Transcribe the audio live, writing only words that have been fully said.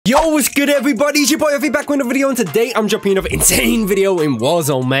Yo, what's good everybody? It's your boy Avi back with another video, and today I'm dropping another insane video in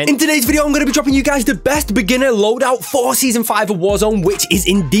Warzone, man. In today's video, I'm going to be dropping you guys the best beginner loadout for Season 5 of Warzone, which is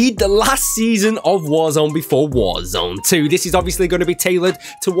indeed the last season of Warzone before Warzone 2. This is obviously going to be tailored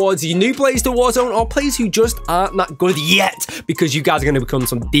towards you new players to Warzone or players who just aren't that good yet, because you guys are going to become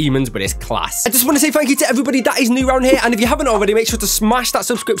some demons with this class. I just want to say thank you to everybody that is new around here, and if you haven't already, make sure to smash that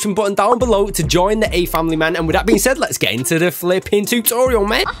subscription button down below to join the A family, man. And with that being said, let's get into the flipping tutorial,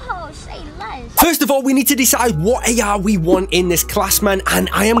 man. Oh, say less. First of all, we need to decide what AR we want in this class, man, and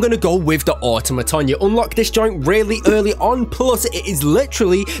I am going to go with the Automaton. You unlock this joint really early on, plus it is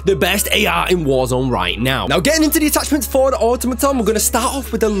literally the best AR in Warzone right now. Now, getting into the attachments for the Automaton, we're going to start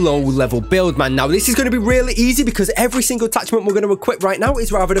off with a low-level build, man. Now, this is going to be really easy because every single attachment we're going to equip right now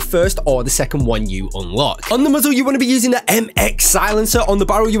is rather the first or the second one you unlock. On the muzzle, you want to be using the MX silencer. On the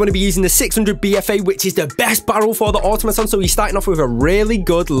barrel, you want to be using the 600 BFA, which is the best barrel for the Automaton, so you're starting off with a really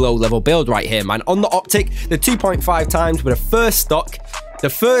good low-level build right here, man. On the optic, the 2.5 times with a first stock, the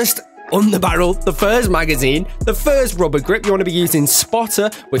first on the barrel, the first magazine, the first rubber grip. You want to be using spotter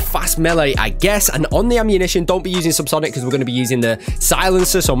with fast melee, I guess. And on the ammunition, don't be using subsonic because we're going to be using the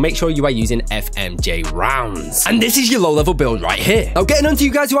silencer, so make sure you are using FMJ rounds. And this is your low-level build right here. Now, getting on to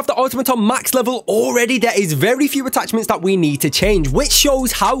you guys who have the Automaton max level already, there is very few attachments that we need to change, which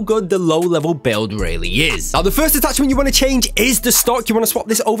shows how good the low-level build really is. Now, the first attachment you want to change is the stock. You want to swap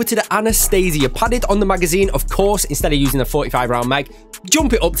this over to the Anastasia padded. On the magazine, of course, instead of using the 45-round mag,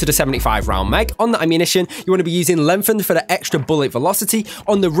 jump it up to the 75-round mag. On the ammunition, you want to be using lengthened for the extra bullet velocity.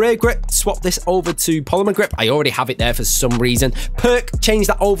 On the rear grip, swap this over to polymer grip. I already have it there for some reason. Perk, change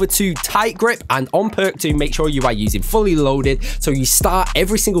that over to tight grip. And on perk 2, make sure you are using fully loaded, so you start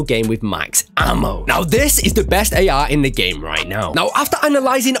every single game with max ammo. Now, this is the best AR in the game right now. Now, after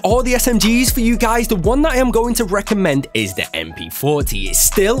analyzing all the SMGs for you guys, the one that I am going to recommend is the MP40. It's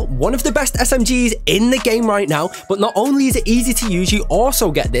still one of the best SMGs in the game right now, but not only is it easy to use, you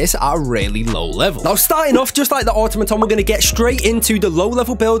also get this at a really low level. Now, starting off just like the Automaton, we're going to get straight into the low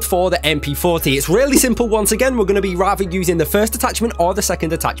level build for the MP40. It's really simple. Once again, we're going to be rather using the first attachment or the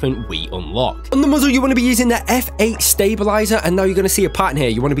second attachment we unlock. On the muzzle, you want to be using the F8 stabilizer, and now you're going to see a pattern here.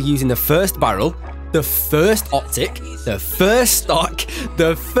 You want to be using the first barrel, the first optic, the first stock,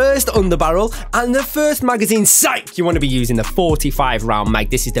 the first underbarrel, and the first magazine. Psych! You want to be using the 45-round mag.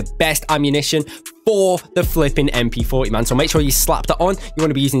 This is the best ammunition for the flipping MP40, man. So make sure you slap that on. You want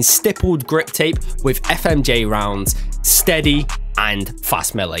to be using stippled grip tape with FMJ rounds, steady, and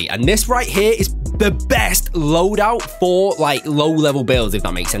fast melee. And this right here is the best loadout for like low-level builds, if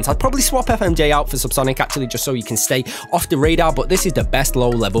that makes sense. I'd probably swap FMJ out for subsonic actually, just so you can stay off the radar, but this is the best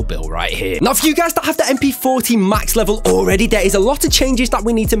low-level build right here. Now, for you guys that have the MP40 max level already, there is a lot of changes that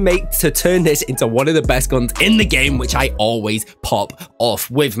we need to make to turn this into one of the best guns in the game, which I always pop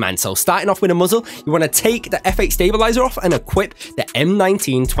off with, man. So starting off with a muzzle, you want to take the F8 stabilizer off and equip the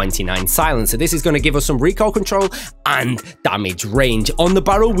M1929 silencer. This is going to give us some recoil control and damage range. On the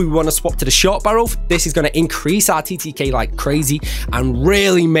barrel, we want to swap to the short barrel. This is going to increase our TTK like crazy and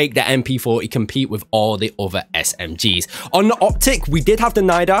really make the MP40 compete with all the other SMGs. On the optic, we did have the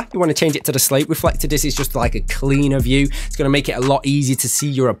NIDAR. You want to change it to the slate reflector. This is just like a cleaner view. It's going to make it a lot easier to see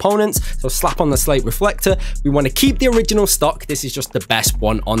your opponents, so slap on the slate reflector. We want to keep the original stock. This is just the best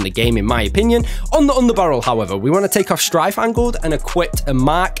one on the game in my opinion. On the underbarrel, however, we want to take off strife angled and equip a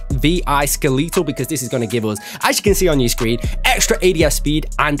Mark VI skeletal, because this is going to give us, as you can see on your screen, extra ADS speed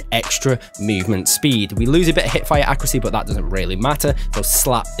and extra movement speed. We lose a bit of hip fire accuracy, but that doesn't really matter, so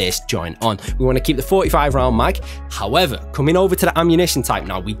slap this joint on. We want to keep the 45-round mag. However, coming over to the ammunition type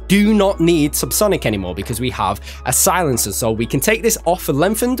now, we do not need subsonic anymore because we have a silencer, so we can take this off for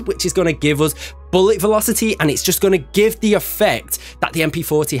lengthened, which is going to give us bullet velocity, and it's just going to give the effect that the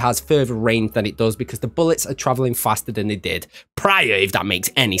MP40 has further range than it does because the bullets are traveling faster than they did prior, if that makes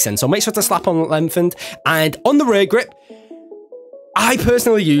any sense. So make sure to slap on lengthened. And on the rear grip, I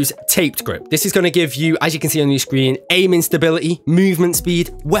personally use taped grip. This is going to give you, as you can see on your screen, aiming stability, movement speed,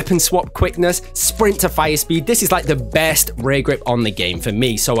 weapon swap quickness, sprint to fire speed. This is like the best rear grip on the game for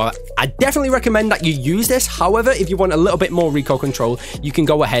me. So I definitely recommend that you use this. However, if you want a little bit more recoil control, you can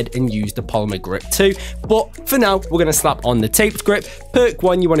go ahead and use the polymer grip too. But for now, we're going to slap on the taped grip. Perk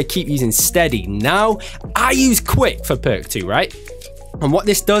 1, you want to keep using steady. Now, I use quick for perk 2, right? And what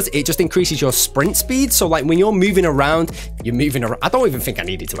this does, it just increases your sprint speed. So like when you're moving around, I don't even think I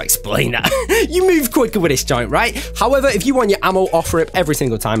needed to explain that. You move quicker with this joint, right? However, if you want your ammo off rip every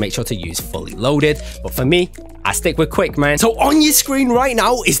single time, make sure to use fully loaded. But for me, I stick with quick, man. So on your screen right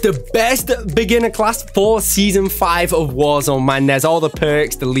now is the best beginner class for Season 5 of Warzone, man. There's all the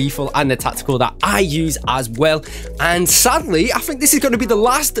perks, the lethal, and the tactical that I use as well. And sadly, I think this is going to be the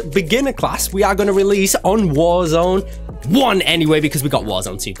last beginner class we are going to release on Warzone 1 anyway, because we got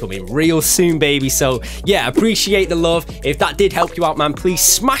Warzone 2 coming real soon, baby. So yeah, appreciate the love. If that did help you out, man, please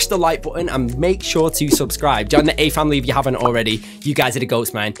smash the like button and make sure to subscribe. Join the A family if you haven't already. You guys are the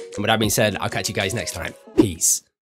goats, man. And with that being said, I'll catch you guys next time. Peace.